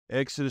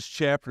Exodus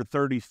chapter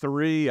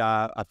 33.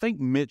 I think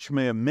Mitch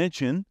may have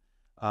mentioned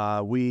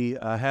we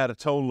had a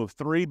total of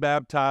 3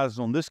 baptized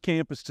on this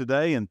campus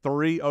today and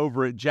 3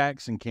 over at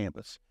Jackson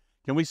campus.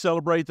 Can we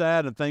celebrate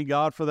that and thank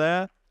God for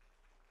that?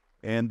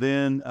 And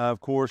then, of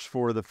course,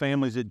 for the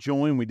families that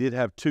joined, we did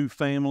have 2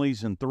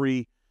 families and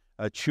 3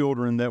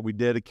 children that we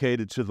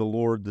dedicated to the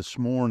Lord this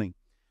morning.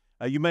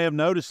 You may have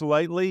noticed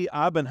lately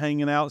I've been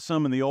hanging out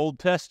some in the Old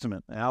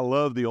Testament. I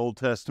love the Old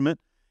Testament,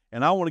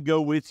 and I want to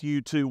go with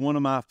you to one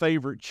of my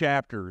favorite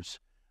chapters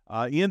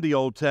in the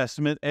Old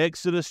Testament,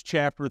 Exodus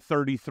chapter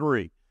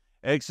 33.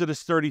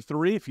 Exodus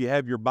 33, if you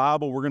have your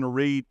Bible, we're going to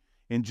read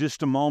in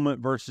just a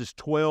moment verses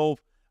 12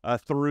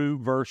 through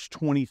verse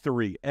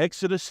 23.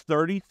 Exodus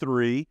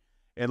 33,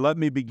 and let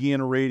me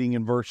begin reading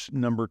in verse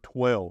number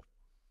 12.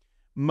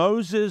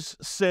 Moses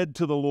said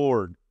to the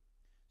Lord,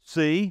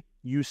 "See,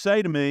 you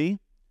say to me,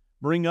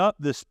 'Bring up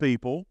this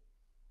people,'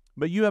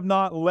 but you have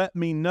not let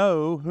me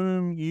know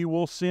whom you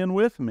will send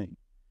with me.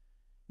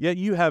 Yet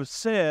you have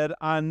said,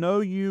 'I know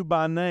you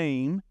by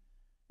name,'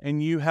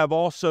 and you have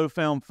also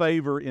found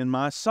favor in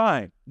my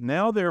sight.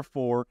 Now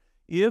therefore,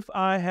 if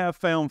I have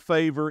found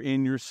favor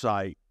in your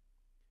sight,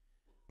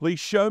 please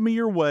show me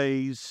your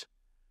ways,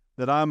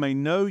 that I may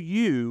know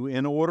you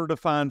in order to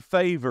find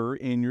favor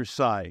in your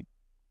sight.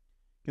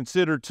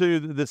 Consider too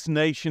that this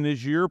nation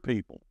is your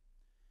people."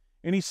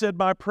 And he said,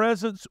 "My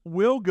presence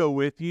will go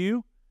with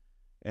you,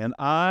 and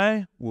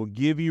I will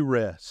give you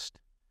rest."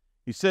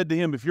 He said to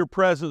him, "If your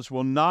presence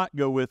will not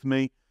go with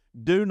me,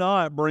 do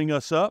not bring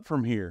us up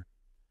from here.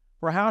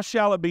 For how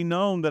shall it be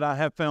known that I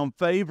have found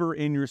favor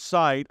in your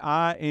sight,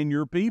 I and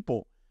your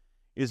people?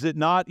 Is it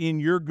not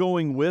in your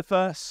going with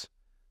us,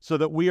 so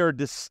that we are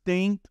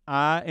distinct,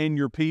 I and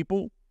your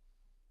people,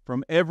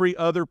 from every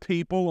other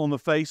people on the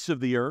face of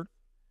the earth?"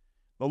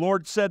 The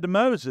Lord said to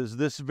Moses,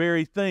 "This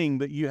very thing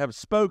that you have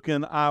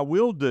spoken I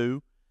will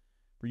do,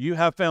 for you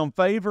have found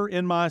favor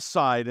in my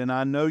sight, and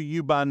I know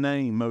you by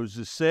name."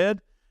 Moses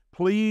said,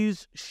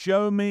 "Please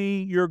show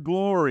me your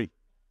glory."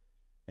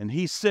 And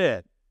he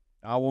said,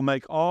 "I will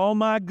make all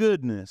my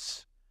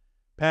goodness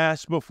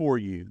pass before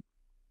you,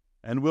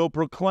 and will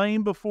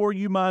proclaim before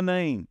you my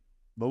name,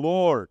 the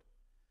Lord.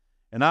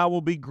 And I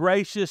will be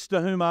gracious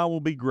to whom I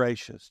will be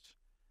gracious.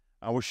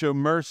 I will show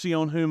mercy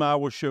on whom I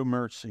will show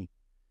mercy.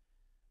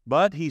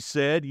 But," he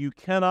said, "you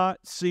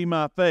cannot see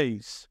my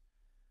face,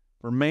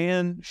 for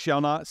man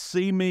shall not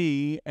see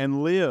me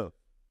and live."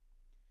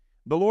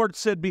 The Lord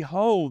said,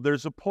 "Behold,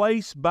 there's a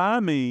place by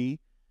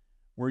me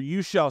where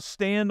you shall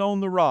stand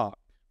on the rock.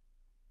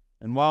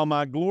 And while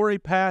my glory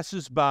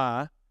passes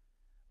by,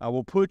 I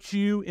will put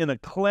you in a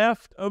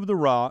cleft of the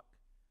rock,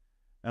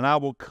 and I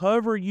will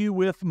cover you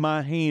with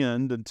my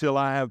hand until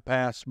I have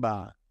passed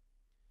by.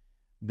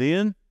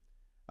 Then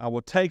I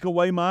will take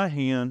away my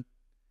hand,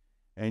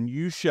 and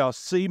you shall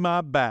see my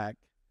back,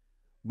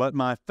 but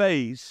my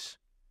face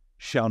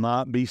shall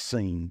not be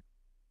seen."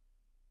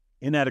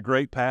 Isn't that a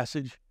great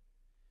passage?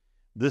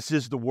 This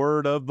is the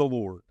word of the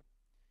Lord.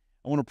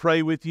 I want to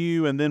pray with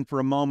you, and then for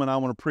a moment I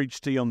want to preach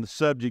to you on the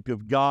subject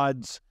of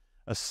God's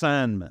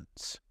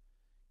assignments.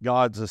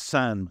 God's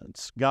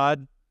assignments.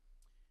 God,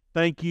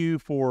 thank you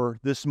for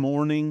this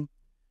morning.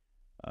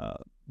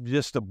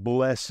 Just a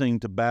blessing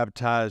to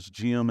baptize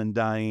Jim and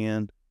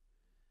Diane.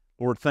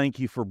 Lord, thank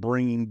you for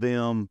bringing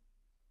them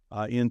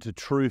into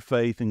true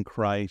faith in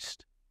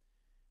Christ.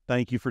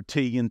 Thank you for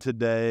Tegan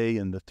today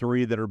and the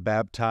 3 that are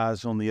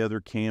baptized on the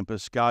other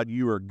campus. God,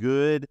 you are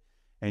good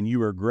and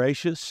you are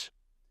gracious,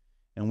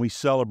 and we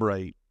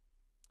celebrate.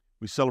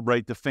 We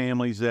celebrate the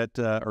families that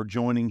are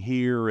joining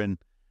here and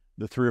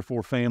the 3 or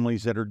 4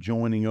 families that are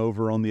joining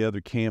over on the other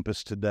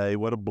campus today.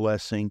 What a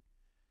blessing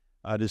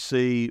to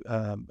see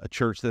a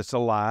church that's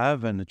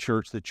alive and a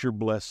church that you're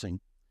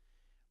blessing.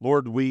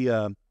 Lord,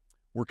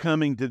 we're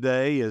coming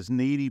today as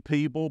needy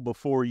people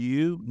before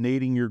you,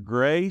 needing your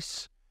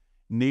grace,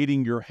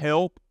 needing your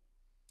help.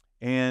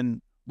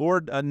 And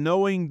Lord,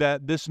 knowing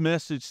that this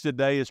message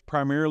today is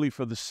primarily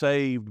for the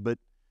saved, but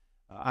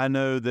I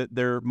know that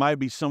there might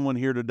be someone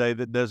here today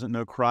that doesn't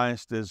know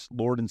Christ as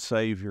Lord and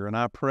Savior. And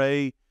I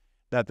pray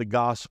that the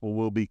gospel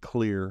will be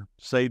clear.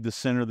 Save the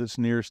sinner that's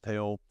nearest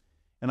hell.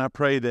 And I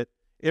pray that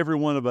every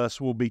one of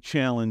us will be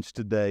challenged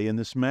today in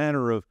this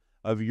matter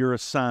of your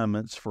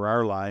assignments for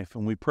our life.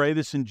 And we pray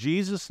this in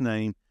Jesus'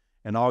 name,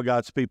 and all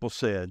God's people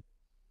said,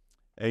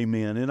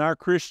 amen. In our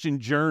Christian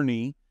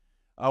journey,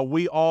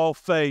 we all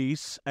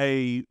face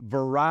a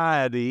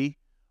variety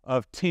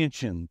of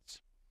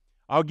tensions.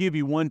 I'll give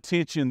you one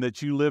tension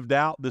that you lived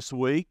out this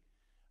week.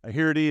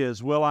 Here it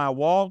is. Will I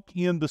walk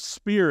in the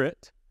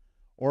Spirit,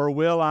 or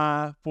will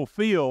I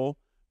fulfill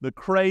the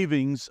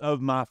cravings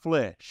of my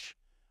flesh?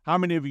 How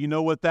many of you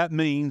know what that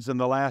means in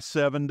the last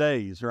 7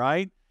 days,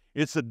 right?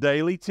 It's a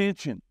daily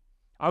tension.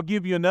 I'll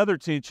give you another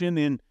tension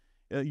in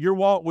your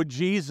walk with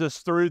Jesus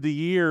through the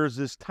years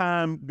as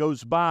time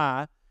goes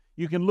by.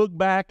 You can look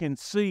back and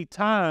see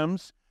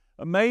times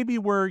maybe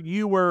where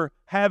you were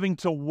having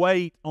to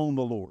wait on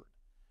the Lord.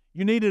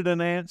 You needed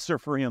an answer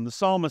for Him. The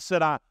psalmist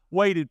said, "I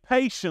waited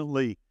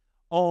patiently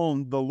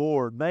on the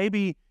Lord."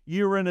 Maybe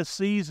you're in a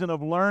season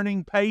of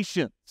learning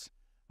patience.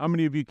 How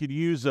many of you could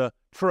use a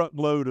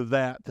truckload of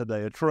that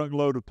today, a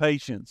truckload of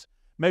patience?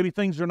 Maybe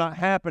things are not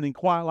happening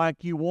quite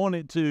like you want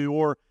it to,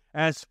 or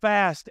as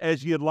fast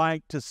as you'd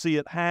like to see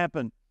it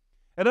happen.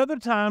 At other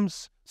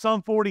times,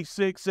 Psalm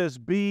 46 says,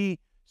 "Be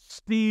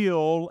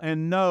still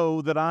and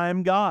know that I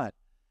am God."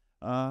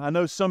 I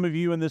know some of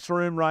you in this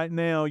room right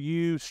now,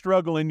 you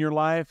struggle in your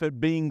life at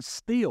being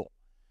still.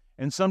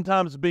 And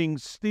sometimes being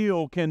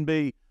still can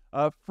be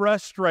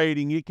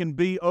frustrating. It can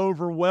be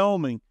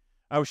overwhelming.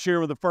 I was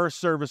sharing with the first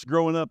service,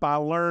 growing up, I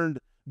learned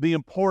the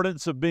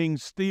importance of being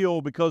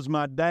still because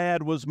my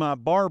dad was my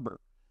barber.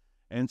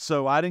 And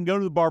so I didn't go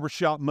to the barber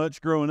shop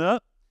much growing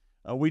up.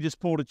 We just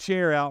pulled a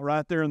chair out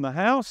right there in the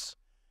house.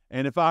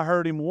 And if I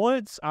heard him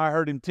once, I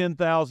heard him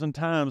 10,000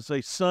 times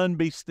say, "Son,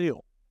 be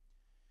still."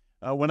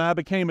 When I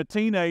became a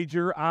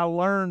teenager, I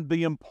learned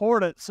the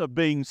importance of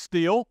being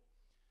still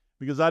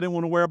because I didn't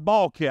want to wear a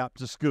ball cap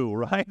to school,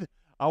 right?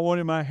 I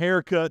wanted my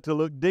haircut to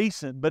look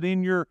decent. But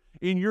in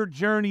your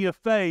journey of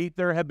faith,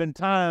 there have been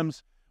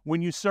times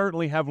when you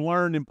certainly have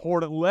learned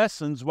important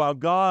lessons while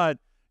God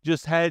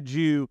just had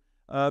you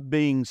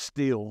being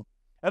still.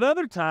 At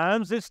other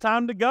times, it's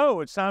time to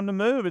go. It's time to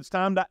move. It's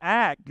time to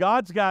act.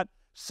 God's got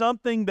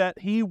something that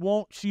He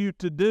wants you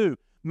to do.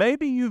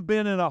 Maybe you've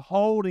been in a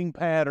holding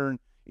pattern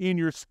in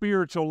your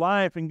spiritual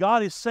life, and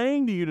God is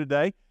saying to you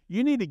today,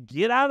 you need to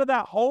get out of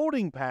that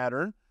holding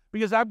pattern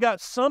because I've got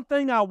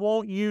something I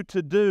want you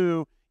to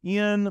do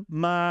in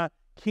my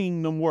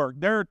kingdom work.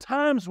 There are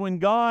times when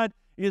God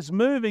is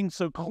moving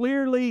so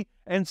clearly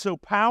and so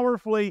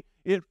powerfully,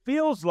 it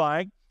feels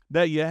like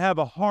that you have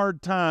a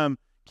hard time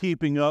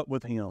keeping up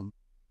with Him.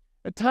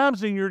 At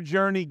times in your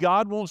journey,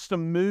 God wants to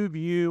move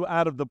you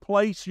out of the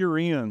place you're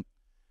in,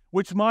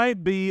 which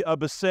might be a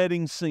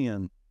besetting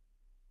sin.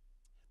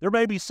 There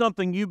may be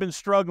something you've been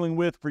struggling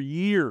with for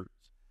years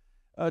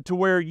to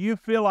where you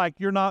feel like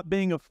you're not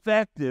being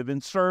effective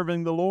in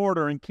serving the Lord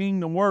or in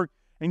kingdom work,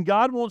 and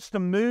God wants to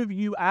move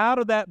you out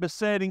of that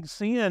besetting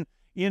sin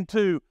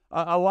into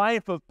a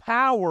life of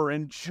power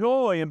and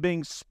joy and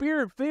being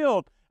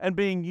Spirit-filled and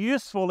being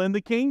useful in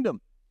the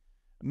kingdom.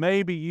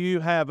 Maybe you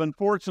have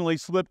unfortunately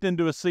slipped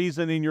into a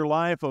season in your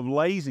life of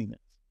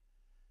laziness.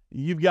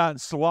 You've gotten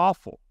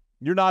slothful.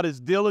 You're not as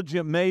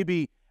diligent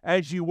maybe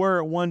as you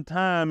were at one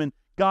time, and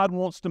God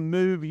wants to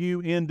move you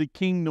into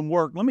kingdom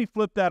work. Let me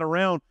flip that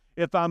around,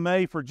 if I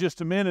may, for just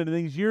a minute. In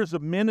these years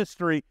of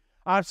ministry,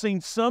 I've seen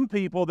some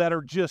people that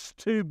are just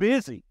too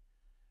busy.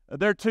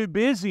 They're too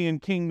busy in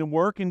kingdom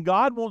work, and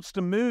God wants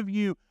to move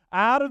you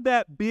out of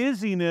that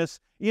busyness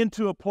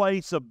into a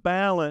place of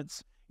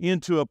balance,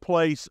 into a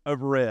place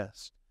of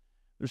rest.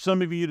 There's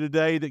some of you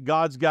today that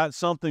God's got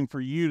something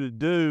for you to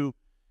do.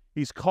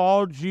 He's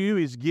called you.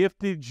 He's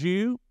gifted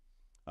you.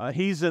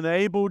 He's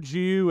enabled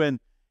you, and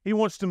He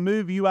wants to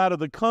move you out of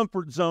the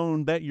comfort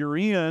zone that you're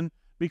in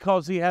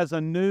because He has a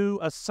new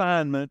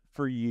assignment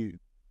for you.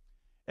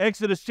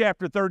 Exodus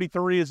chapter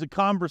 33 is a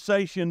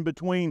conversation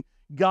between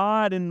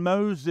God and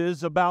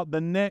Moses about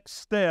the next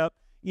step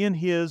in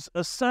his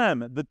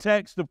assignment. The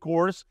text, of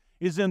course,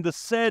 is in the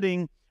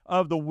setting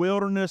of the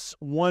wilderness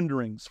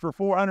wanderings. For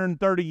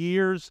 430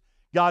 years,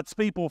 God's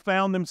people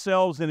found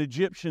themselves in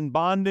Egyptian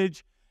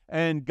bondage,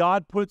 and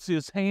God puts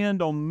His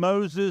hand on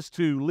Moses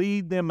to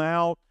lead them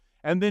out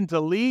and then to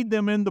lead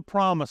them in the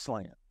promised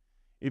land.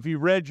 If you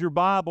read your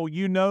Bible,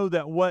 you know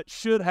that what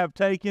should have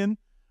taken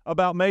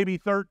about maybe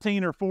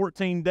 13 or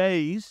 14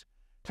 days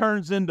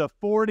turns into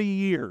 40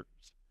 years.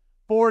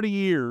 40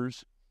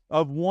 years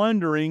of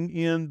wandering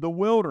in the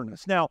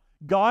wilderness. Now,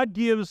 God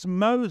gives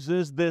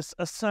Moses this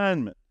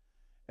assignment.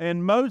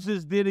 And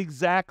Moses did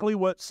exactly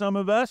what some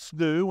of us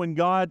do when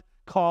God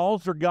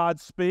calls or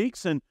God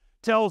speaks and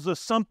tells us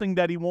something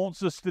that He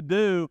wants us to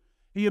do.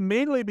 He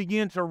immediately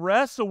began to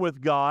wrestle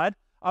with God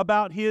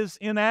about his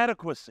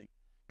inadequacy.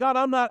 God,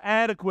 I'm not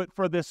adequate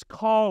for this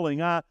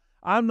calling.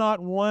 I'm not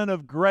one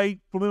of great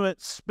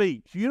fluent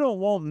speech. You don't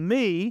want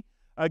me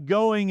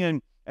going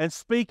and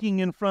speaking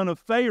in front of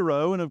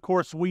Pharaoh. And of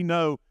course, we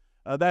know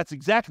that's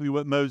exactly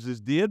what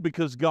Moses did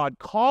because God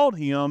called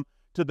him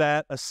to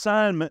that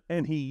assignment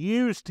and He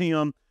used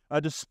him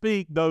to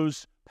speak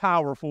those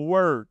powerful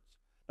words.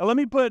 Now, let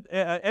me put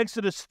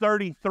Exodus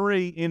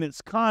 33 in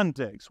its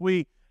context.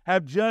 We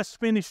have just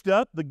finished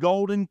up the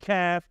golden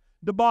calf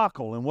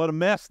debacle, and what a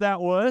mess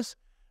that was.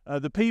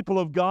 The people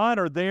of God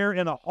are there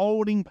in a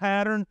holding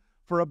pattern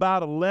for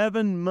about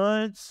 11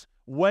 months,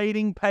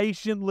 waiting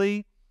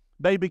patiently.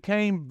 They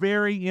became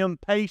very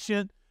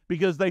impatient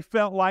because they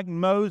felt like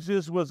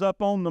Moses was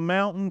up on the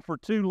mountain for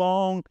too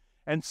long,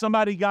 and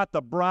somebody got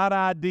the bright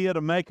idea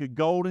to make a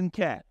golden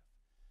calf.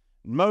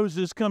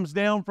 Moses comes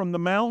down from the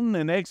mountain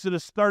in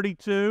Exodus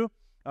 32,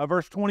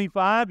 verse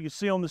 25. You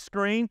see on the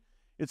screen,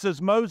 it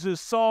says, Moses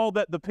saw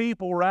that the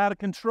people were out of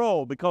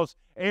control because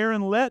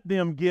Aaron let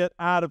them get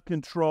out of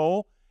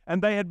control,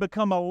 and they had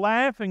become a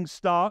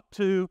laughingstock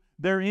to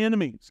their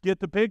enemies. Get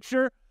the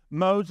picture?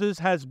 Moses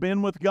has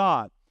been with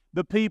God.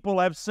 The people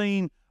have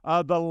seen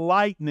the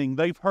lightning.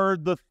 They've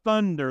heard the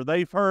thunder.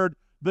 They've heard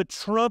the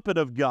trumpet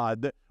of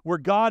God, where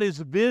God is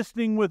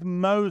visiting with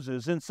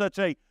Moses in such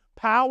a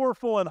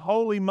powerful and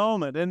holy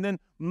moment. And then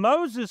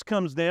Moses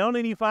comes down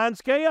and he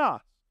finds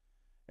chaos.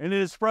 And in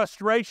his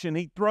frustration,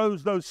 he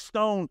throws those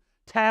stone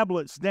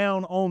tablets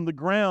down on the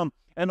ground.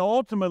 And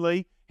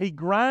ultimately, he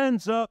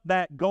grinds up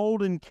that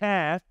golden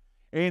calf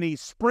and he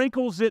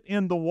sprinkles it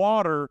in the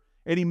water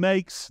and he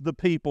makes the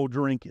people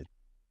drink it.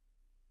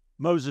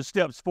 Moses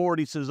steps forward.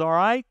 He says, all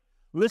right,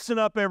 listen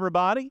up,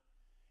 everybody.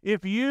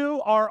 If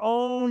you are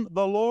on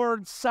the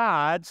Lord's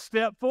side,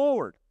 step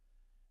forward.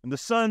 And the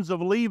sons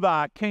of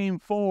Levi came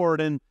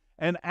forward, and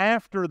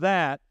after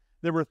that,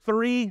 there were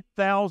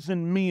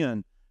 3,000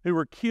 men who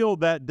were killed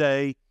that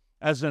day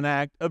as an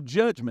act of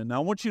judgment.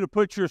 Now, I want you to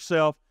put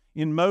yourself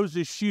in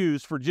Moses'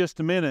 shoes for just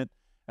a minute,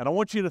 and I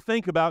want you to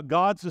think about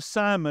God's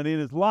assignment in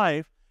his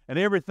life and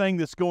everything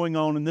that's going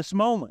on in this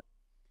moment.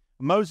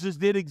 Moses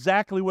did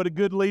exactly what a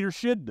good leader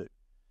should do.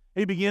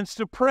 He begins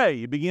to pray.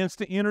 He begins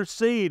to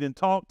intercede and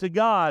talk to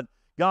God.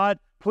 God,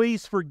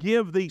 please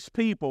forgive these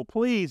people.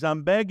 Please,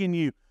 I'm begging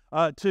you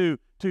to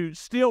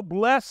still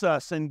bless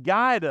us and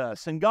guide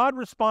us. And God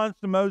responds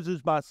to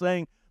Moses by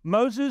saying,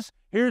 Moses,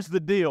 here's the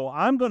deal.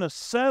 I'm going to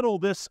settle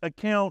this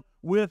account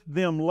with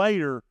them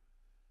later,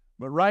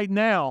 but right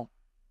now,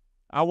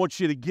 I want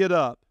you to get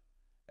up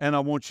and I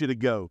want you to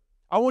go.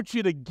 I want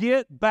you to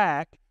get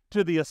back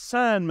to the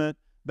assignment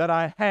that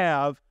I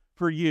have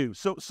for you.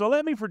 So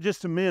let me, for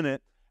just a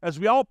minute, as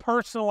we all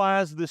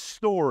personalize this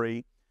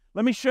story,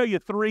 let me show you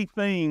three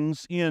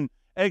things in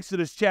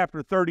Exodus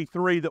chapter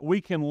 33 that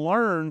we can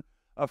learn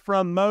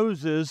from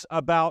Moses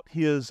about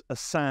his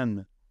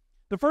assignment.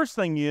 The first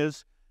thing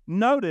is,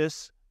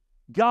 notice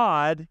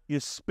God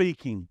is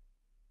speaking.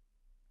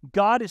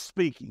 God is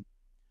speaking.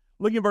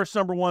 Look at verse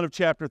number 1 of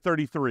chapter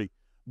 33.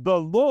 The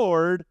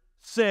Lord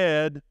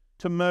said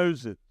to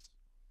Moses.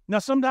 Now,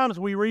 sometimes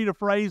we read a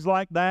phrase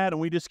like that and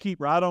we just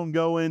keep right on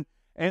going,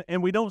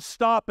 and we don't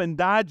stop and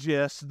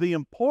digest the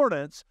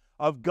importance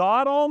of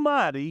God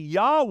Almighty,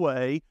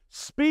 Yahweh,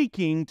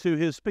 speaking to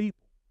his people.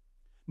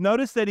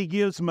 Notice that he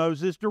gives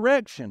Moses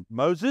direction.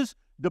 Moses,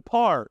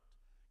 depart.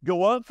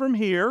 Go up from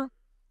here,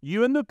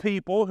 you and the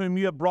people whom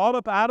you have brought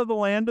up out of the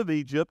land of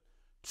Egypt,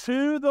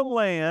 to the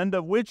land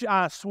of which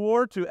I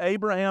swore to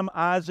Abraham,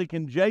 Isaac,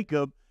 and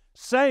Jacob,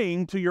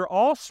 saying, to your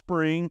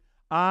offspring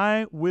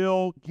I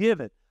will give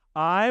it.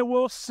 I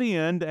will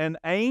send an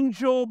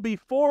angel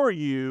before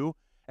you,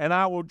 and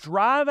I will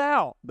drive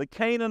out the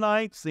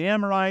Canaanites, the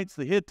Amorites,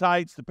 the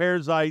Hittites, the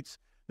Perizzites,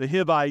 the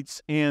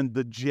Hivites, and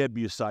the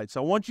Jebusites.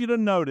 I want you to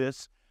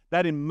notice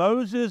that in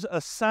Moses'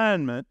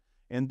 assignment,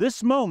 in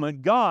this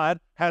moment, God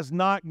has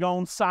not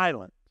gone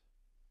silent.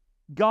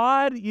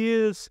 God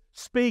is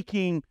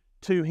speaking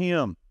to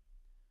him.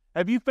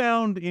 Have you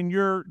found in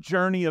your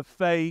journey of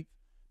faith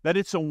that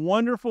it's a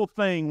wonderful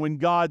thing when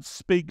God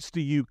speaks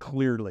to you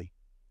clearly?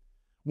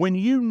 When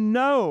you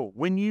know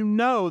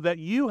that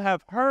you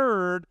have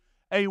heard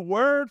a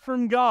word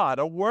from God,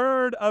 a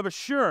word of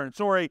assurance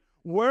or a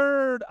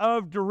word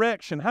of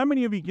direction. How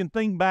many of you can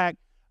think back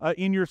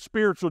in your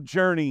spiritual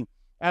journey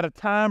at a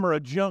time or a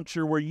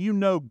juncture where you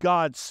know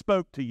God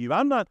spoke to you?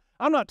 I'm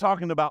not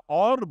talking about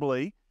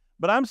audibly,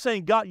 but I'm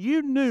saying God,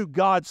 you knew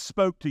God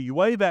spoke to you.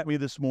 Wave at me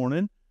this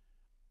morning.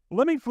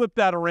 Let me flip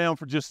that around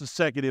for just a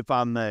second, if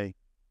I may.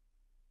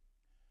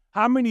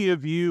 How many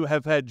of you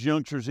have had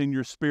junctures in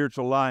your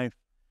spiritual life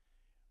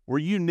where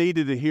you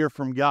needed to hear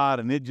from God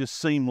and it just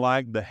seemed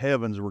like the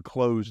heavens were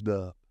closed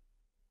up?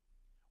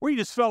 Where you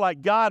just felt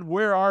like, God,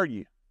 where are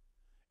you?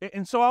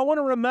 And so I want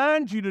to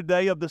remind you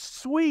today of the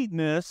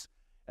sweetness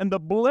and the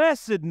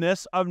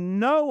blessedness of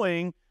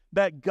knowing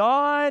that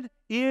God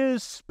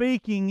is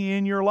speaking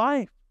in your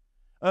life.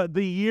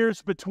 The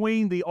years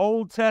between the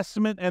Old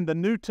Testament and the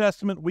New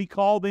Testament, we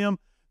call them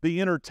the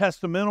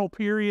intertestamental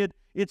period.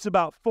 It's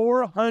about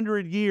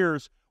 400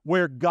 years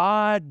where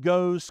God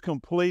goes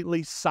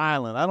completely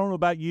silent. I don't know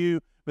about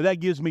you, but that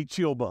gives me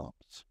chill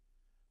bumps.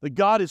 That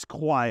God is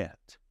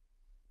quiet.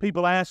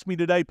 People ask me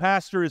today,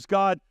 Pastor, is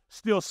God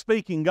still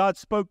speaking? God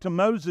spoke to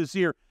Moses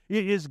here.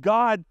 Is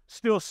God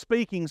still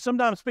speaking?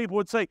 Sometimes people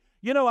would say,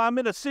 I'm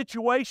in a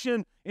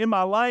situation in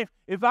my life,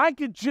 if I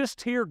could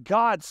just hear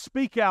God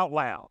speak out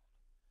loud.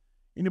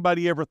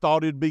 Anybody ever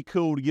thought it'd be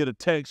cool to get a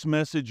text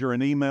message or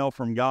an email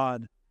from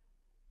God?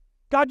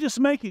 God, just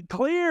make it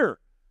clear.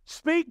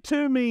 Speak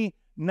to me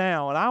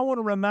now. And I want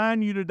to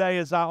remind you today,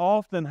 as I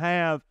often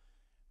have,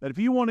 that if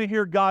you want to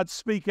hear God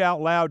speak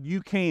out loud,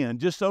 you can.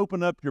 Just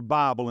open up your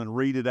Bible and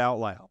read it out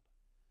loud.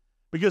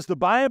 Because the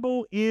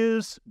Bible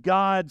is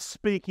God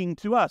speaking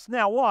to us.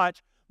 Now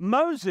watch,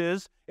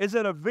 Moses is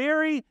at a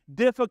very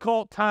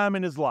difficult time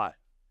in his life.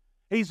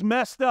 He's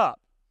messed up.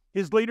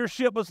 His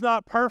leadership was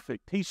not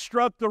perfect. He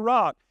struck the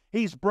rock.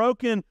 He's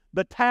broken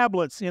the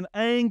tablets in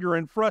anger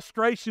and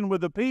frustration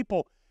with the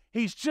people.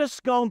 He's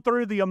just gone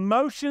through the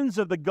emotions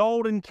of the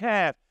golden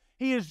calf.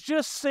 He has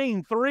just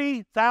seen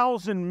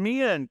 3,000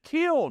 men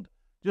killed.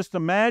 Just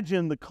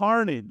imagine the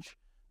carnage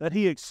that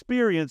he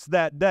experienced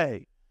that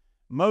day.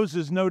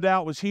 Moses, no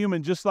doubt, was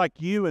human just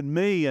like you and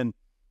me, and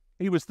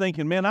he was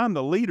thinking, man, I'm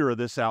the leader of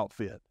this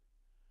outfit.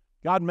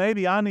 God,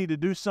 maybe I need to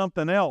do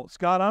something else.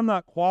 God, I'm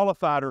not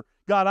qualified, or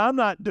God, I'm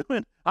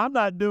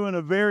not doing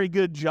a very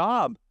good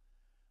job.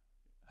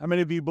 How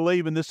many of you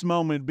believe in this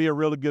moment would be a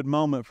really good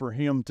moment for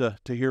him to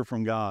hear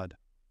from God?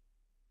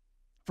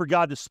 For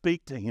God to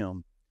speak to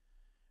him.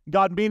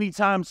 God many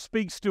times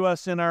speaks to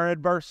us in our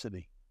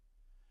adversity.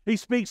 He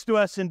speaks to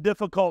us in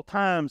difficult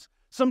times.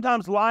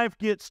 Sometimes life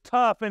gets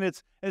tough, and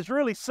it's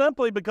really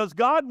simply because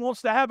God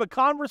wants to have a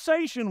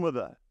conversation with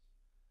us.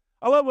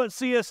 I love what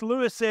C.S.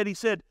 Lewis said. He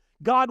said,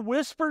 God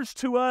whispers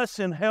to us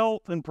in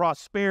health and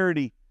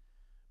prosperity,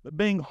 but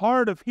being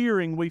hard of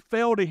hearing, we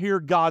fail to hear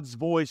God's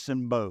voice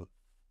in both.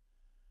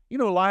 You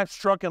know, life's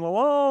trucking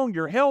along,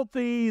 you're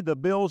healthy, the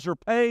bills are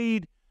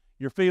paid,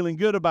 you're feeling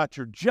good about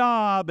your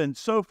job, and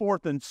so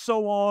forth and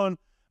so on.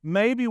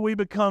 Maybe we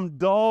become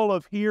dull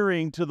of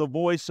hearing to the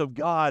voice of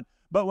God.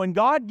 But when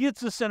God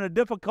gets us in a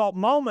difficult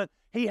moment,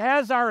 he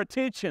has our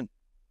attention.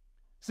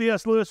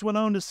 C.S. Lewis went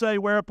on to say,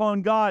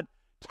 whereupon God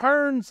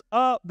turns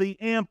up the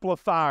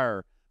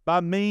amplifier by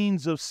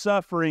means of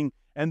suffering,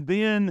 and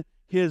then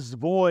his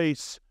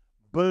voice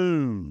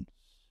booms.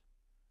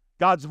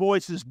 God's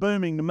voice is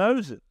booming to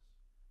Moses.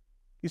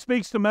 He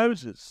speaks to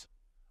Moses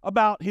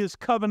about his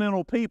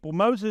covenantal people.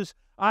 Moses,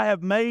 I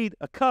have made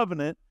a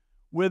covenant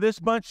with this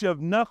bunch of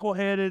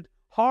knuckleheaded,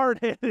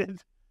 hard-headed,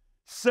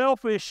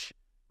 selfish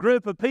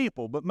group of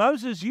people. But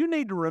Moses, you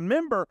need to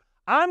remember,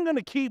 I'm going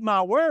to keep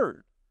my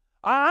word.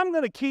 I'm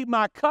going to keep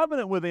my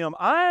covenant with them.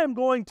 I am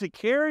going to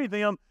carry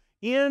them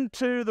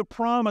into the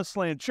promised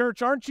land.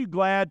 Church, aren't you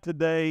glad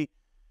today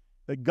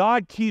that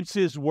God keeps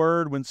his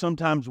word when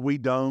sometimes we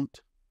don't?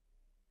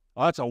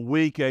 Oh, that's a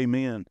weak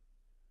amen.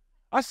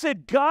 I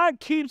said God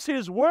keeps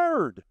his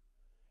word.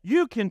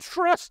 You can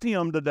trust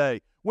him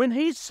today. When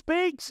he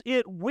speaks,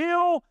 it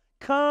will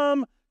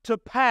come to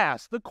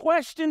pass. The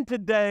question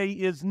today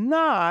is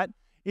not,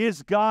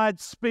 is God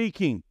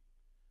speaking?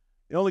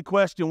 The only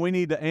question we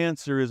need to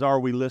answer is, are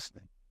we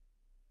listening?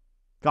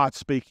 God's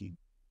speaking.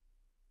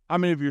 How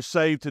many of you are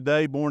saved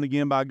today, born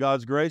again by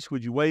God's grace?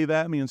 Would you wave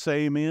at me and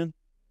say amen?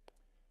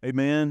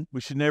 Amen.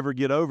 We should never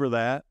get over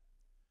that.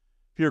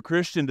 If you're a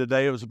Christian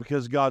today, it was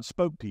because God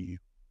spoke to you.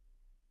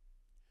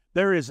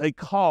 There is a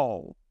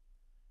call.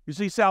 You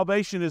see,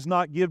 salvation is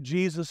not give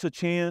Jesus a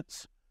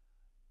chance.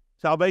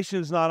 Salvation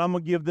is not, I'm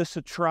going to give this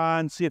a try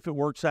and see if it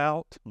works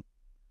out.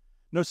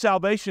 No,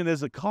 salvation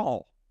is a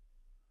call.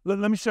 Let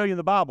me show you in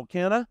the Bible,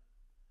 can I?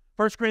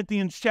 1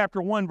 Corinthians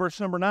chapter 1, verse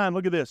number 9.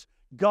 Look at this.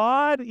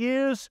 God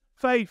is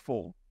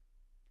faithful,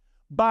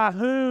 by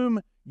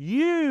whom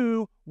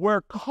you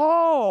were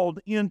called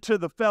into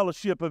the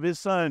fellowship of his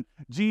Son,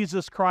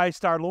 Jesus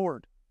Christ our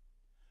Lord.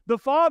 The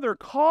Father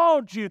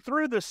called you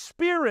through the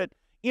Spirit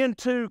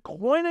into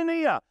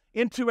koinonia,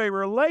 into a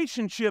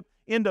relationship,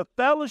 into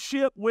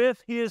fellowship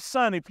with his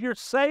Son. If you're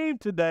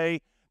saved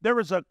today, there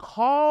was a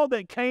call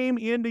that came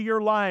into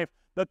your life,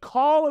 the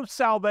call of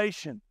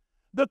salvation,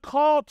 the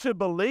call to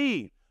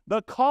believe,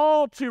 the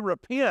call to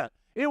repent.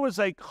 It was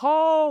a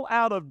call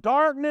out of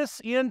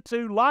darkness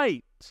into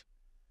light.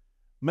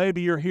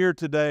 Maybe you're here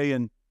today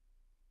and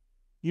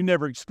you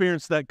never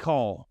experienced that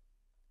call.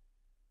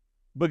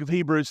 Book of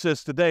Hebrews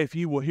says today, if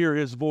you will hear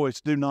his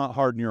voice, do not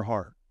harden your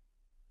heart.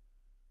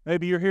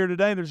 Maybe you're here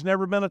today, there's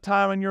never been a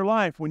time in your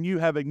life when you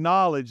have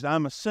acknowledged,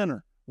 I'm a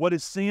sinner. What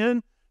is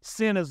sin?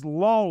 Sin is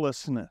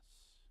lawlessness.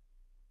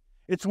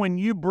 It's when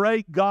you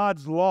break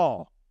God's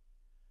law.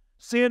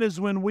 Sin is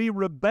when we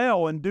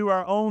rebel and do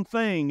our own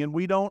thing and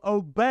we don't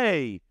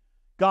obey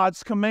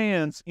God's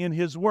commands in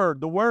his word.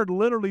 The word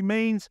literally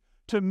means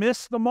to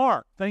miss the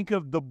mark. Think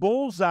of the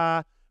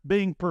bullseye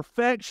being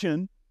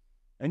perfection,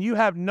 and you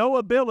have no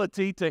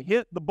ability to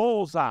hit the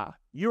bullseye.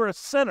 You're a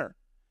sinner.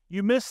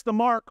 You miss the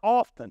mark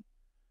often.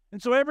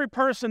 And so every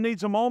person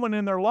needs a moment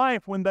in their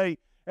life when they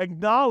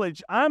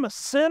acknowledge, I'm a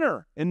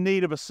sinner in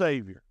need of a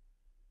Savior.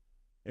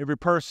 Every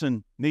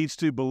person needs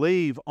to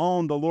believe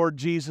on the Lord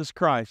Jesus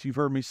Christ. You've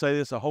heard me say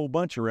this a whole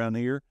bunch around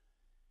here.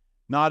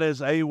 Not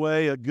as a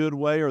way, a good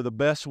way, or the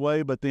best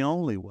way, but the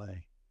only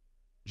way.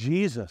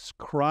 Jesus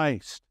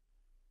Christ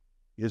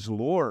is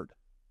Lord.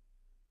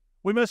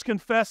 We must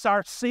confess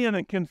our sin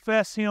and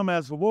confess him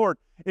as Lord.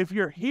 If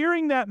you're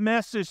hearing that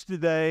message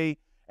today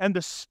and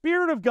the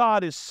Spirit of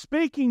God is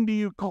speaking to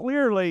you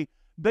clearly,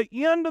 the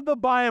end of the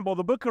Bible,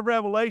 the book of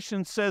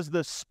Revelation says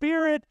the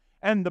Spirit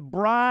and the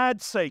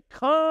bride say,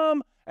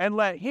 come, and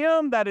let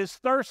him that is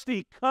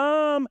thirsty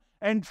come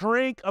and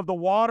drink of the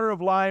water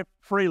of life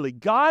freely.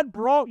 God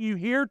brought you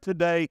here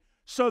today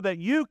so that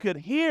you could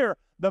hear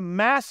the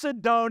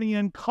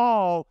Macedonian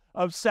call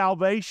of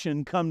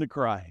salvation come to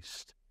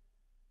Christ.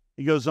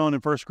 He goes on in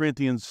 1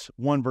 Corinthians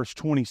 1, verse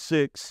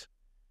 26,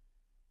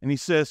 and he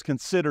says,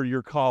 consider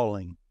your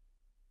calling.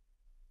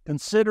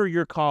 Consider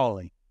your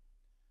calling.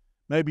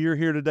 Maybe you're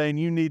here today and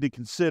you need to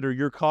consider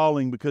your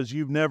calling because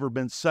you've never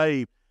been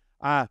saved.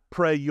 I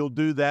pray you'll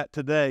do that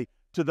today.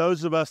 To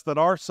those of us that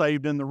are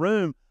saved in the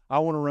room, I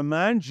want to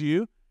remind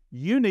you,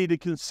 you need to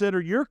consider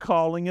your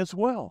calling as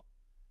well.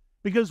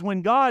 Because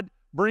when God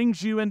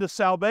brings you into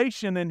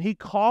salvation and he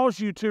calls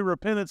you to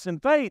repentance and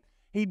faith,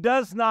 he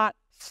does not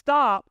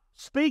stop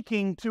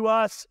speaking to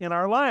us in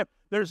our life.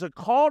 There's a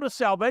call to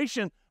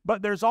salvation,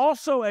 but there's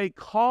also a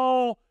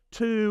call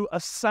to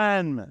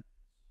assignment.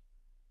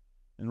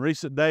 In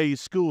recent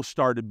days, school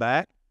started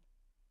back,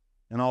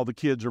 and all the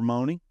kids are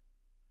moaning.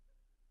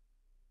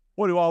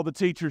 What do all the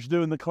teachers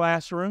do in the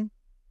classroom?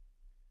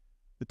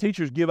 The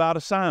teachers give out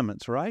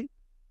assignments, right?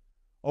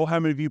 Oh, how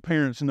many of you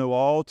parents know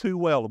all too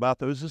well about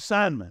those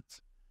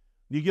assignments?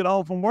 You get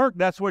home from work,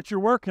 that's what you're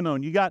working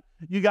on. You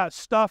got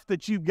stuff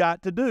that you've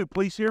got to do.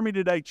 Please hear me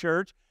today,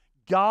 church.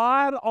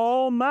 God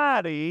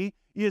Almighty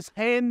is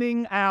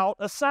handing out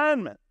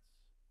assignments.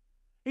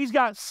 He's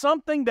got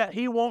something that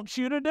He wants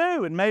you to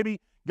do. And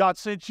maybe God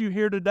sent you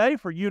here today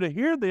for you to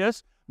hear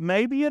this.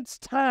 Maybe it's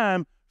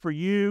time for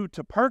you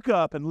to perk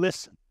up and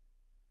listen.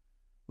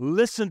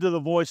 Listen to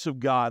the voice of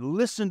God.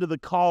 Listen to the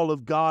call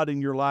of God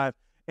in your life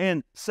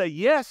and say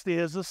yes to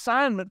His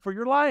assignment for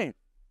your life.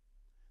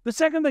 The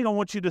second thing I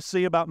want you to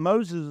see about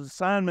Moses'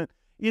 assignment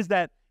is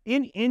that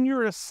in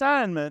your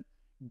assignment,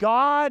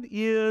 God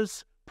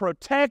is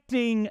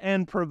protecting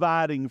and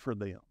providing for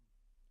them.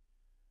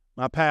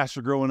 My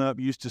pastor growing up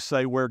used to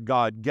say, where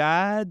God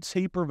guides,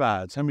 He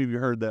provides. How many of you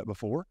heard that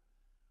before?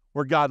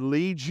 Where God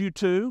leads you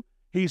to,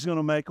 He's going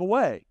to make a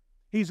way.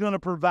 He's going to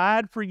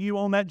provide for you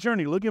on that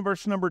journey. Look at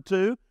verse number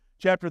 2,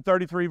 chapter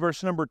 33,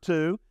 verse number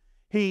 2.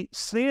 He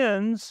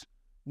sends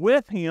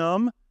with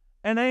Him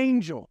an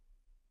angel.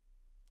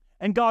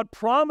 And God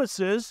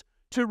promises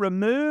to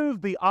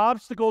remove the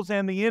obstacles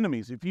and the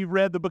enemies. If you've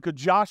read the book of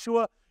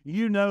Joshua,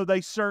 you know they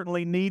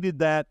certainly needed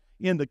that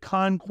in the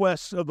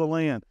conquest of the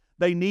land.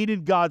 They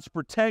needed God's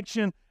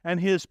protection and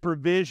His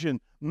provision.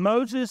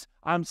 Moses,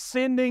 I'm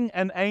sending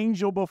an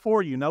angel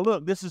before you. Now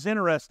look, this is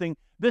interesting.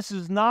 This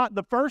is not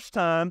the first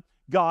time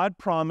God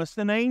promised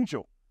an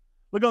angel.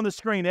 Look on the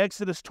screen,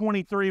 Exodus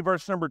 23,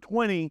 verse number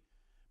 20.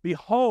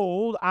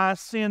 Behold, I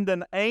send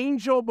an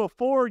angel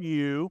before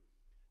you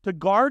to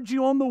guard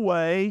you on the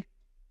way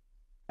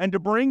and to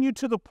bring you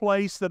to the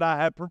place that I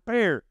have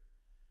prepared.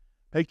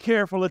 Pay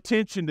careful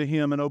attention to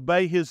Him and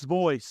obey His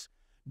voice.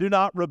 Do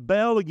not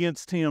rebel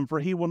against Him,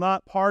 for He will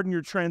not pardon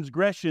your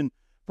transgression,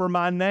 for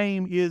my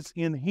name is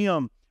in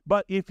Him.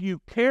 But if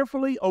you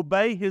carefully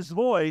obey His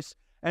voice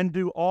and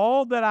do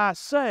all that I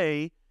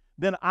say,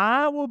 then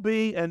I will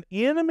be an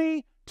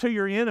enemy to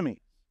your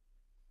enemies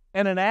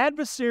and an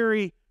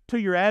adversary to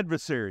your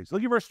adversaries.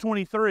 Look at verse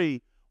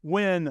 23.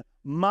 When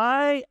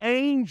my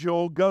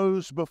angel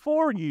goes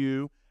before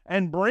you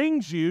and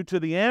brings you to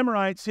the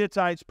Amorites,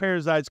 Hittites,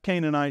 Perizzites,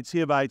 Canaanites,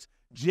 Hivites,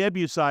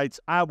 Jebusites,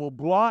 I will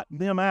blot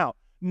them out.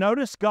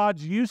 Notice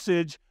God's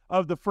usage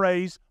of the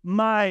phrase,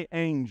 my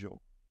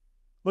angel.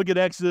 Look at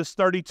Exodus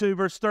 32,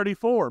 verse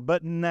 34.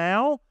 But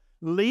now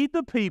lead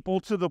the people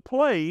to the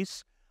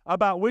place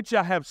about which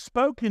I have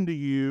spoken to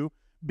you.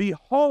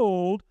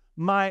 Behold,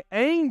 my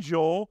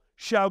angel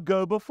shall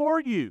go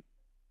before you.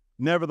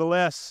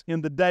 Nevertheless,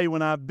 in the day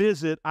when I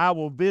visit, I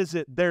will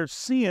visit their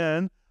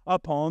sin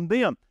upon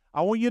them.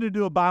 I want you to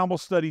do a Bible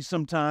study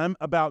sometime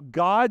about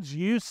God's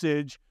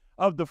usage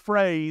of the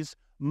phrase,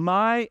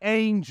 my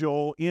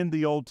angel, in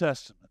the Old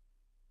Testament.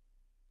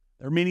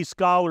 There are many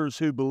scholars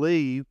who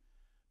believe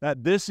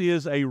that this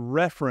is a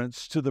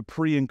reference to the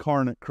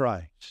pre-incarnate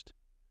Christ.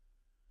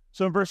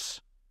 So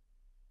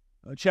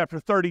in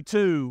chapter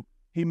 32,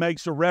 he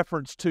makes a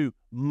reference to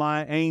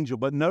my angel.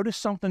 But notice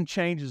something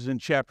changes in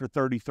chapter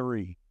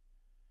 33.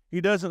 He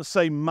doesn't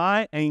say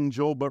my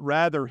angel, but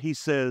rather he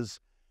says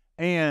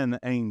an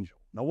angel.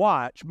 Now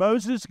watch.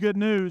 Moses, good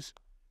news.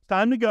 It's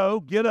time to go.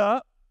 Get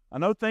up. I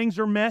know things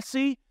are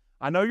messy.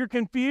 I know you're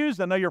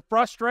confused. I know you're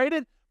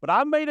frustrated. But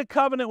I've made a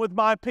covenant with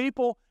my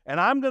people, and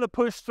I'm going to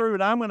push through,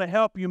 and I'm going to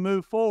help you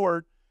move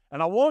forward.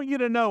 And I want you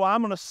to know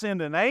I'm going to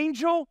send an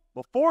angel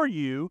before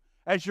you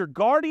as your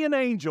guardian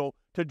angel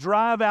to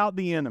drive out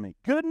the enemy.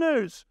 Good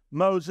news,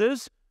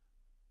 Moses.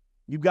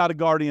 You've got a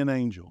guardian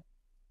angel.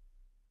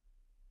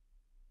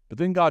 But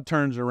then God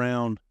turns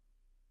around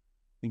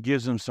and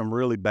gives him some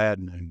really bad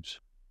news.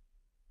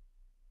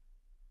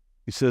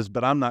 He says,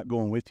 but I'm not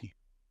going with you.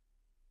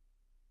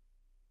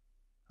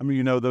 I mean,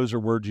 you know those are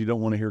words you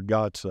don't want to hear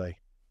God say.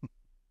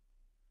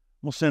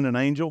 I'm going to send an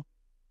angel,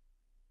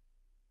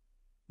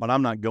 but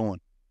I'm not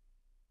going.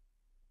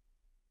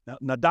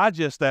 Now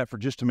digest that for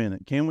just a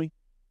minute, can we?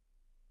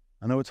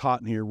 I know it's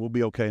hot in here. We'll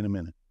be okay in a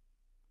minute.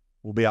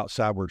 We'll be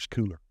outside where it's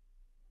cooler.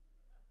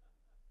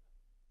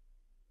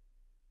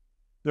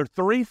 There are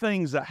three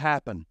things that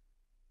happen.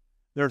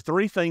 There are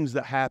three things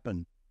that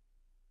happen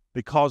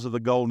because of the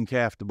golden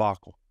calf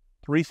debacle.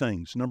 Three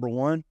things. Number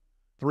one,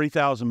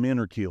 3,000 men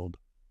are killed.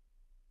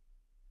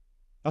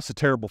 That's a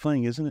terrible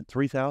thing, isn't it?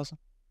 3,000.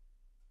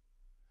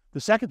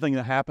 The second thing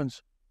that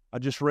happens, I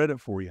just read it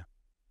for you.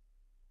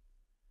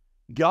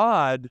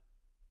 God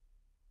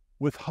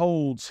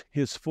withholds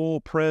his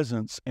full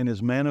presence and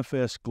his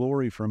manifest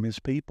glory from his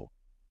people.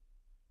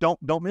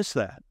 Don't miss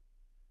that.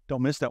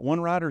 Don't miss that.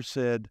 One writer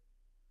said,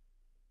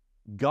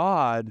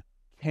 God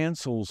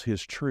cancels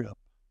his trip.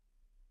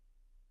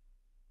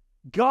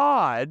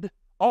 God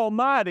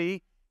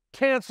Almighty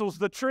cancels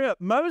the trip.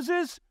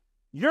 Moses,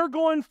 you're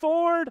going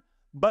forward,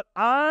 but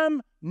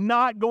I'm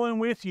not going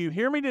with you.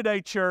 Hear me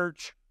today,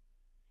 church.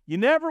 You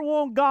never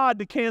want God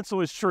to cancel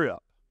His trip.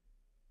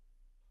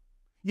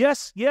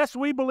 Yes,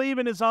 we believe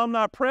in His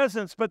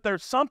omnipresence, but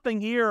there's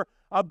something here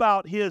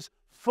about His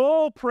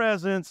full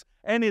presence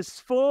and His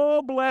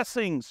full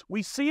blessings.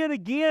 We see it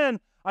again.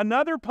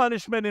 Another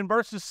punishment in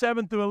verses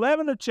 7 through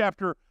 11 of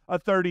chapter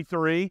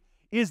 33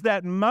 is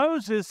that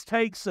Moses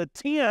takes a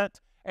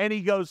tent and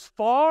he goes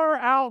far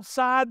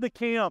outside the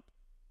camp.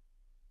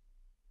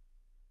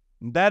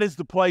 And that is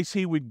the place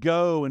he would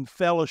go and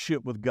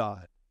fellowship with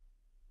God.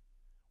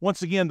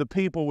 Once again, the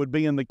people would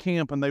be in the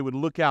camp and they would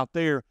look out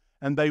there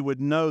and they would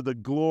know the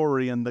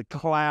glory and the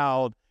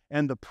cloud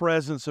and the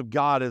presence of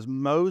God as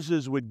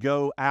Moses would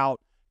go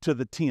out to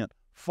the tent,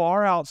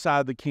 far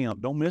outside the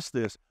camp. Don't miss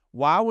this.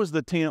 Why was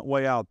the tent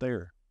way out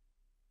there?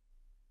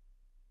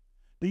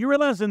 Do you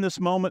realize in this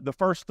moment the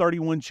first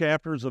 31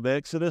 chapters of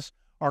Exodus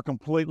are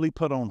completely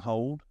put on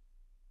hold?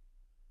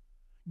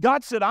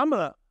 God said, I'm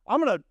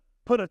gonna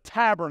put a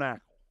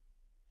tabernacle.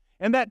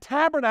 And that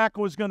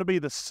tabernacle is going to be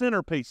the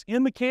centerpiece.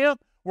 In the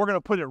camp, we're going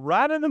to put it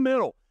right in the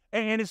middle.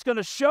 And it's going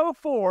to show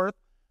forth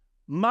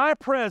my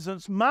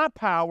presence, my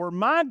power,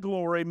 my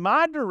glory,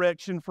 my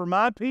direction for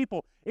my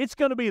people. It's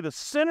going to be the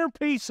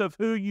centerpiece of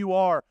who you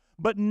are.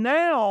 But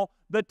now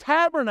the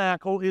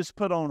tabernacle is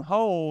put on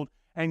hold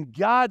and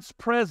God's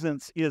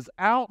presence is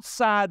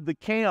outside the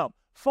camp,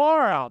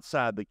 far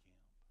outside the camp.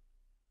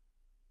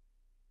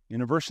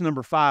 In verse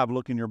number 5,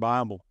 look in your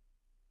Bible.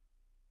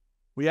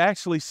 We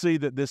actually see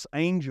that this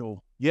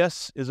angel,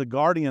 yes, is a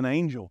guardian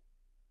angel,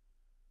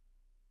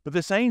 but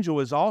this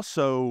angel is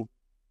also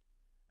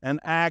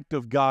an act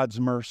of God's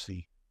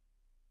mercy.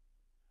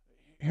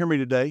 Hear me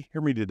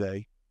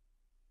today.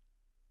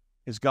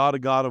 Is God a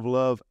God of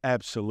love?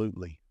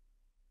 Absolutely.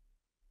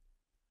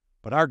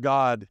 But our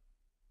God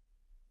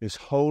is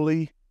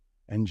holy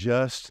and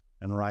just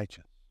and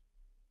righteous.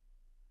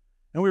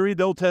 And we read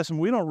the Old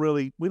Testament, we don't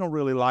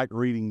really like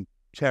reading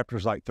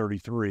chapters like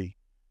 33.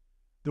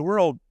 The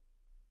world,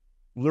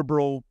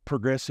 liberal,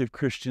 progressive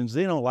Christians,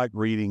 they don't like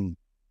reading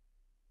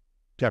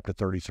chapter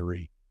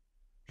 33.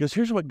 Because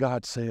here's what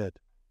God said.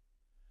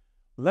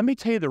 Let me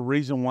tell you the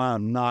reason why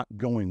I'm not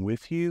going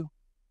with you.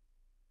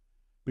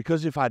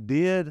 Because if I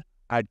did,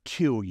 I'd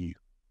kill you.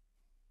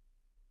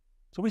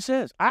 So He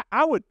says,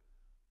 I would,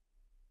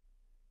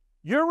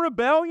 your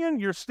rebellion,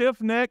 your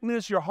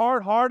stiff-neckedness, your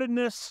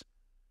hard-heartedness,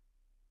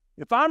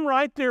 if I'm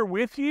right there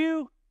with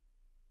you,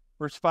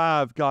 verse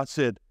 5, God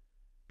said,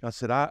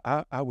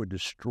 I would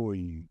destroy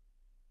you.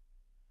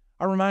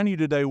 I remind you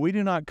today, we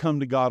do not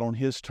come to God on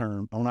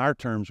our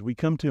terms. We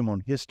come to Him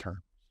on His terms.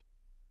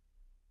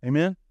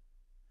 Amen?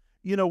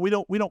 You know, we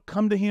don't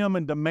come to Him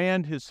and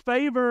demand His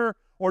favor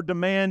or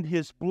demand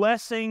His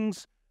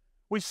blessings.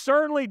 We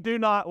certainly do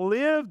not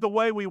live the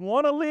way we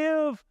want to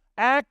live,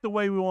 act the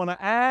way we want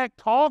to act,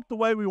 talk the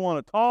way we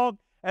want to talk,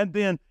 and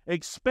then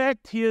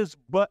expect His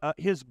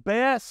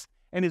best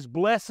and His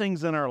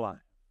blessings in our life.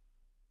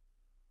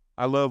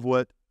 I love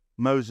what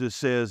Moses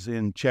says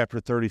in chapter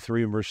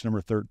 33 and verse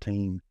number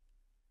 13.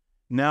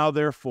 Now,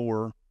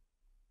 therefore,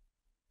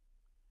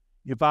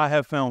 if I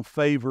have found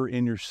favor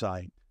in your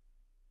sight,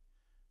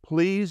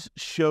 please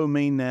show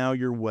me now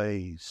your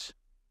ways,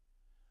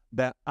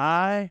 that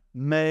I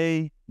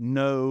may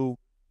know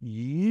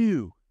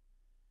you.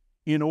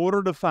 In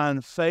order to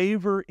find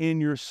favor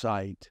in your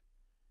sight,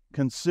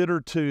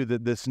 consider too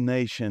that this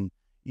nation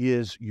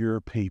is your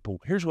people.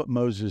 Here's what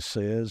Moses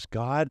says.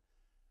 God,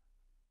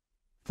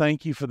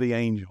 thank you for the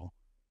angel.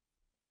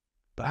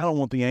 But I don't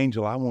want the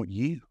angel. I want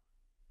you.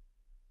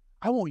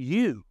 I want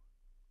you.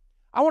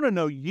 I want to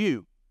know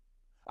you.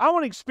 I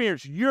want to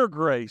experience your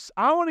grace.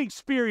 I want to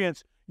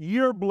experience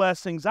your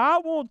blessings. I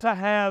want to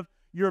have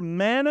your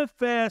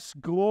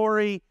manifest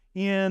glory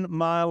in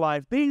my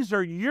life. These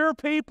are your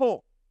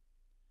people.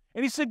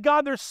 And he said,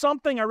 God, there's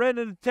something, I read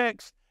in the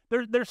text,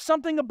 there's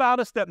something about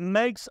us that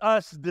makes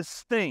us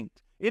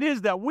distinct. It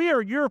is that we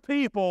are your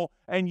people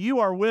and you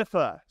are with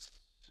us.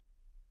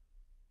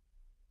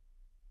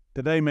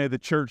 Today, may the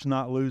church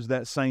not lose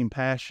that same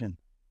passion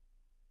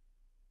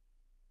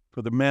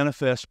for the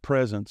manifest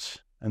presence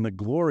and the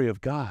glory of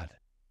God.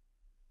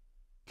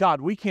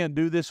 God, we can't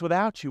do this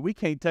without you. We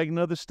can't take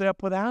another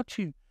step without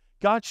you.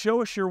 God,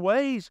 show us your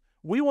ways.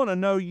 We want to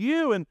know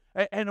you,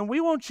 and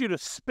we want you to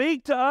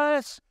speak to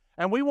us,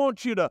 and we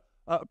want you to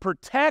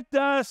protect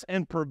us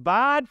and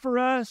provide for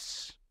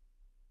us.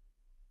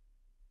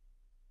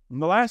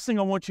 And the last thing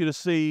I want you to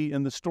see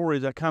in the story,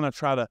 as I kind of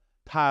try to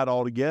tie it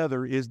all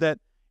together, is that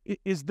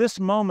in this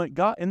moment,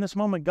 God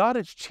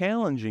is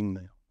challenging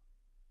them.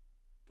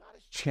 God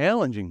is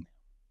challenging them.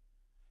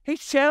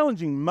 He's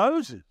challenging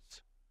Moses.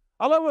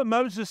 I love what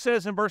Moses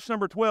says in verse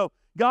number 12.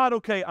 God,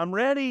 okay, I'm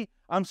ready,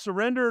 I'm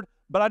surrendered,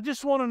 but I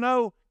just want to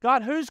know,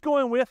 God, who's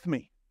going with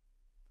me?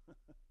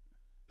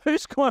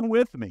 Who's going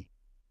with me?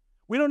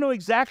 We don't know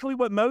exactly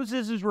what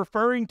Moses is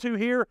referring to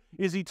here.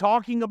 Is he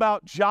talking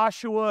about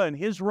Joshua and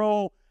his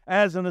role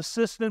as an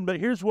assistant? But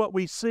here's what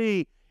we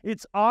see.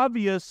 It's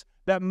obvious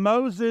that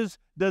Moses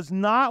does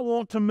not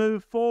want to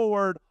move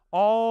forward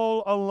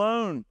all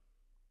alone.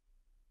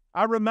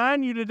 I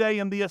remind you today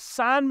in the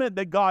assignment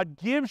that God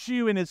gives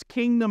you in His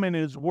kingdom and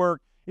His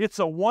work, it's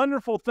a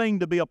wonderful thing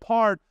to be a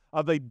part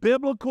of a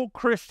biblical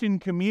Christian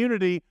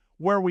community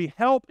where we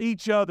help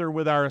each other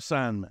with our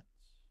assignments.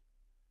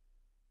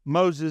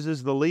 Moses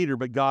is the leader,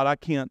 but God, I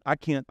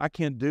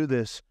can't do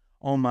this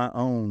on my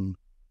own.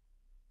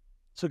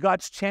 So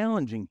God's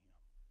challenging him.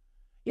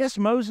 Yes,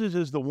 Moses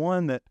is the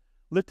one that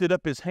lifted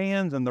up his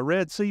hands and the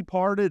Red Sea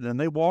parted and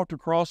they walked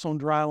across on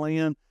dry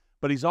land,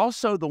 but he's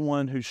also the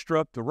one who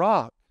struck the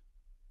rock.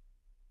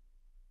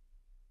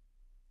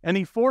 And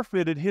he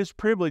forfeited his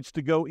privilege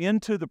to go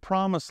into the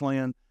promised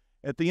land.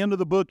 At the end of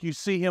the book, you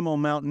see him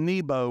on Mount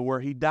Nebo where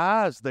he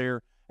dies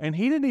there, and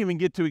he didn't even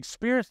get to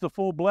experience the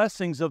full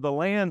blessings of the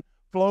land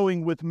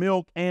flowing with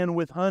milk and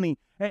with honey.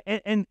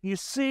 And you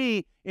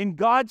see in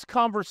God's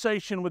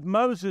conversation with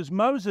Moses,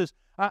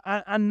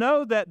 I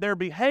know that their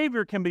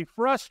behavior can be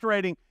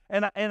frustrating,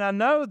 and I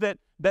know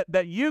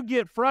that you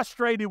get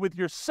frustrated with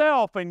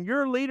yourself and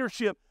your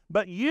leadership,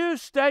 but you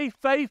stay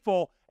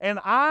faithful, and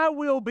I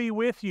will be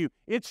with you.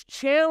 It's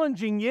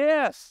challenging,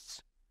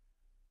 yes,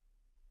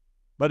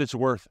 but it's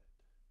worth it.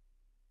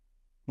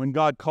 When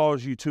God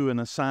calls you to an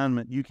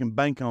assignment, you can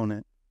bank on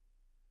it.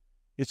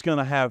 It's going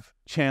to have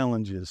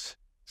challenges.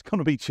 It's going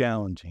to be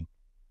challenging,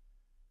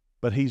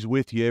 but He's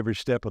with you every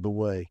step of the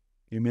way.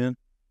 Amen?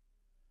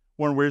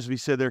 Warren Wiersbe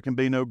said there can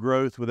be no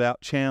growth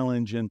without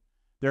challenge, and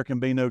there can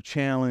be no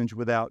challenge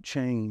without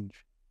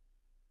change.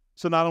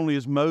 So not only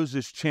is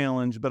Moses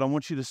challenged, but I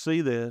want you to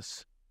see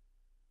this.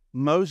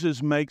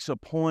 Moses makes a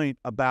point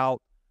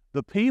about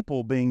the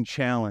people being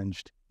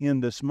challenged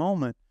in this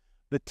moment.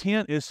 The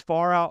tent is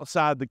far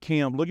outside the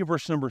camp. Look at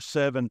verse number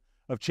 7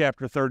 of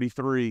chapter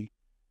 33.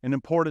 An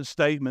important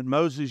statement.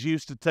 Moses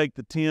used to take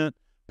the tent,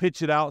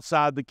 pitch it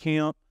outside the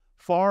camp,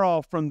 far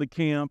off from the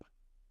camp.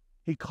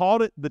 He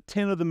called it the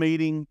tent of the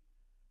meeting.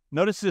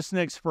 Notice this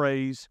next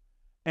phrase.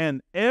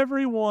 And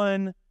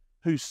everyone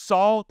who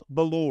sought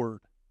the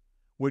Lord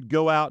would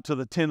go out to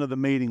the tent of the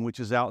meeting, which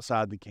is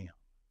outside the camp.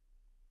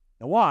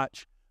 Now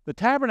watch. The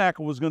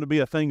tabernacle was going to be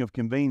a thing of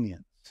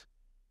convenience.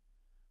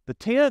 The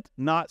tent,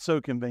 not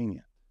so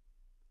convenient.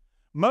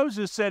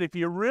 Moses said, if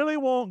you really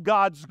want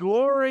God's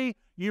glory,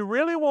 you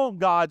really want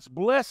God's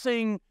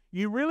blessing,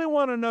 you really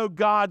want to know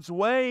God's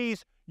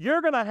ways,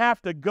 you're going to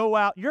have to go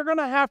out. You're going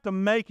to have to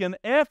make an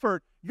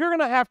effort. You're going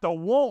to have to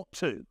want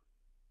to.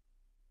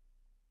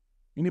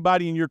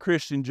 Anybody in your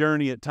Christian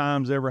journey at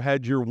times ever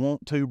had your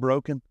want to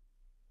broken?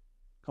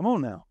 Come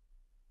on now.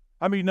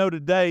 I mean, you know,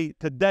 today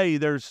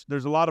there's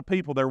a lot of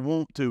people, their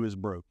want to is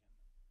broken.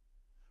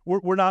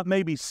 We're not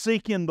maybe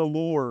seeking the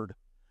Lord.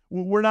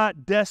 We're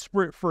not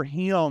desperate for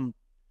Him.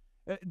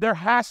 There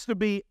has to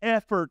be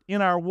effort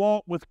in our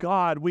walk with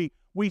God.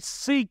 We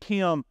seek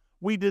Him.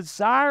 We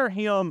desire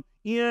Him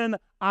in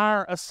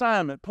our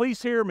assignment.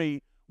 Please hear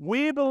me.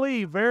 We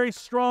believe very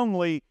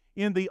strongly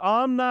in the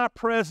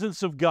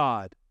omnipresence of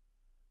God.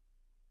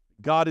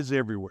 God is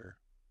everywhere.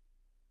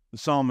 The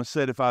psalmist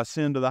said, if I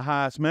ascend to the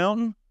highest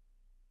mountain,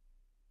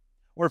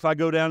 or if I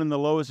go down in the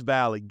lowest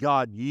valley,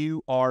 God,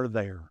 you are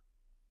there.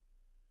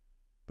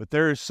 But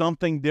there is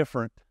something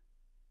different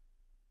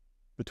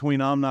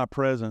between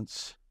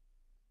omnipresence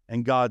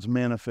and God's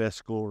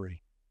manifest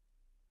glory.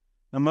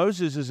 Now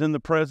Moses is in the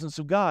presence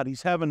of God.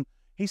 He's having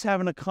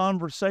a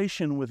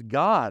conversation with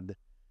God.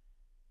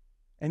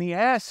 And he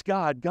asks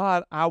God,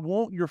 God, I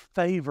want your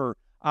favor.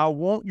 I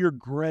want your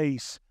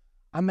grace.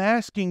 I'm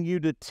asking you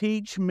to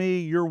teach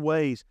me your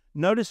ways.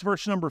 Notice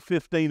verse number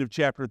 15 of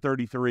chapter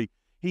 33.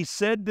 He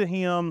said to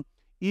him,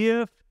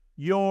 if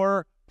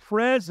your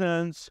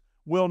presence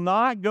will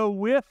not go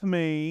with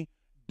me,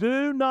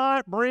 do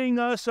not bring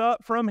us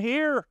up from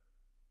here.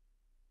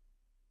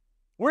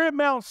 We're at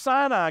Mount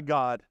Sinai,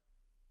 God.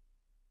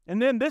 And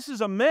then this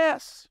is a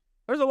mess.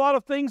 There's a lot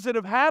of things that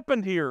have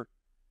happened here.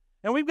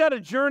 And we've got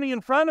a journey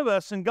in front of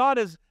us. And God,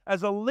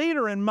 as a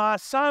leader in my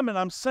assignment,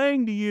 I'm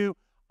saying to you,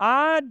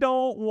 I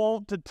don't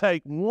want to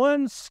take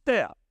one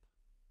step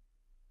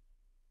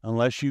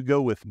unless you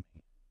go with me,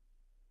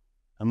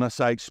 unless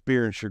I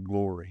experience your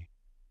glory.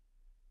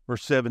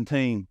 Verse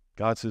 17,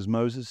 God says,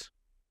 Moses,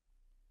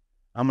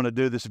 I'm going to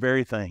do this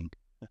very thing.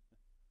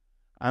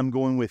 I'm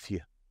going with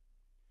you.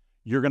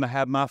 You're going to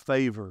have my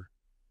favor.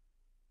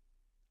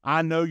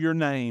 I know your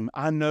name.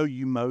 I know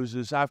you,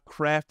 Moses. I've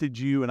crafted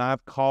you and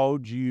I've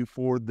called you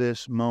for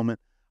this moment.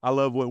 I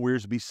love what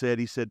Wiersbe said.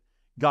 He said,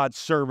 God's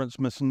servants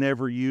must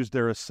never use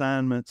their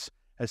assignments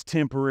as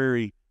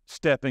temporary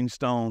stepping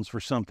stones for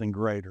something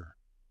greater.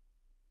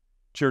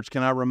 Church,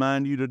 can I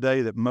remind you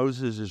today that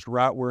Moses is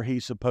right where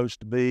he's supposed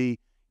to be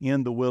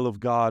in the will of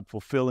God,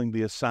 fulfilling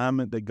the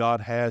assignment that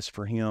God has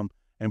for him.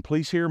 And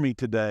please hear me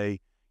today,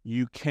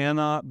 you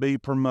cannot be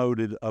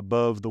promoted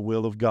above the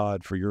will of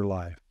God for your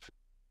life.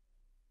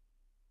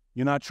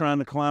 You're not trying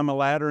to climb a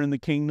ladder in the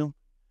kingdom.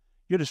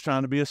 You're just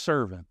trying to be a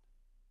servant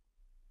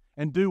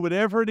and do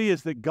whatever it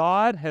is that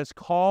God has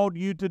called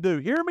you to do.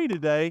 Hear me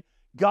today.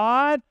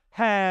 God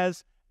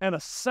has an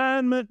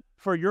assignment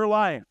for your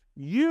life.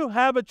 You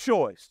have a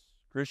choice,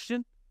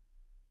 Christian.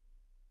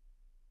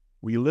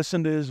 Will you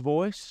listen to His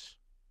voice?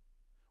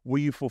 Will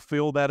you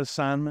fulfill that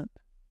assignment?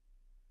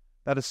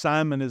 That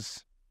assignment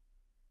is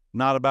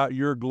not about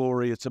your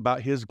glory, it's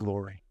about His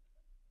glory.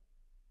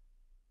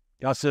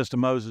 God says to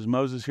Moses,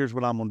 Moses, here's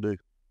what I'm going to do.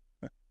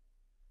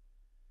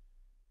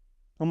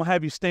 I'm going to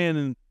have you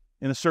stand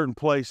in a certain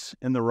place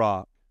in the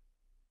rock.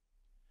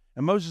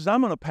 And Moses,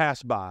 I'm going to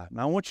pass by. And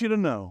I want you to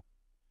know,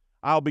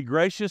 I'll be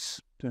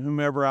gracious to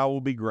whomever I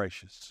will be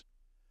gracious.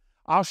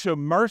 I'll show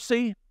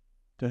mercy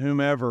to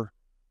whomever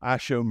I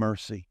show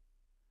mercy.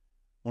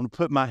 I want to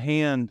put my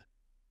hand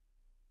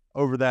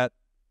over that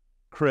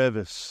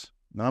crevice,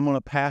 and I'm going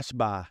to pass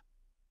by.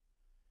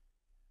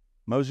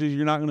 Moses,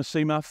 you're not going to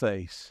see my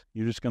face.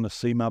 You're just going to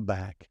see my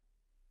back.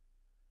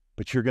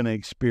 But you're going to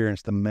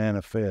experience the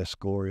manifest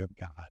glory of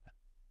God.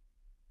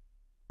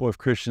 Boy, if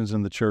Christians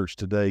in the church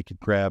today could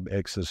grab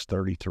Exodus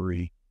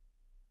 33.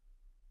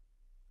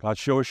 God,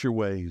 show us your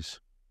ways.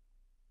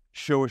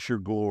 Show us your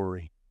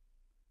glory.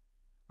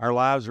 Our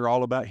lives are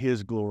all about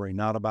His glory,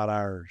 not about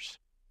ours.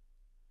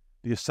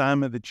 The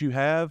assignment that you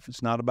have,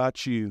 it's not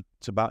about you.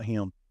 It's about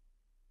Him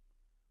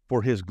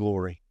for His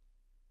glory.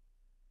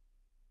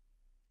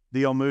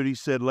 D.L. Moody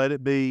said, let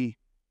it be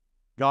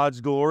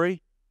God's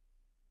glory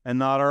and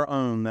not our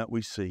own that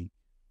we seek.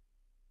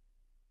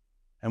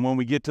 And when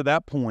we get to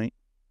that point,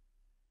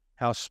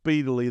 how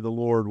speedily the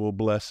Lord will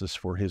bless us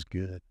for His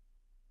good.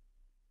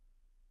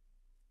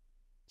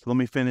 So let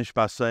me finish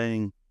by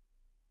saying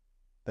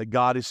that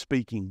God is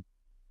speaking.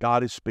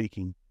 God is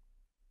speaking.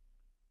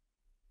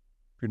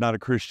 If you're not a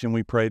Christian,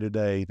 we pray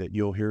today that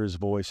you'll hear His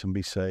voice and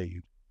be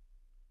saved.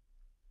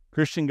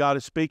 Christian, God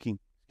is speaking,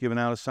 giving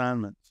out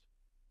assignments.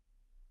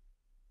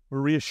 We're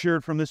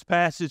reassured from this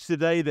passage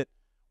today that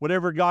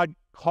whatever God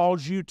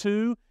calls you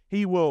to,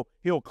 He'll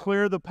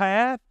clear the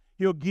path.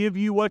 He'll give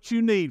you what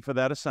you need for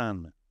that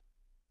assignment.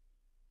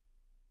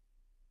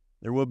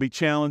 There will be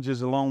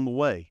challenges along the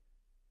way,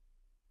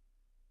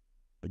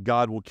 but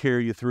God will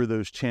carry you through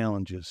those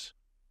challenges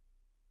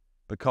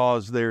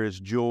because there is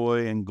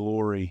joy and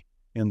glory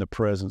in the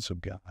presence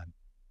of God.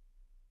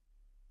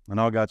 And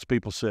all God's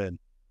people said,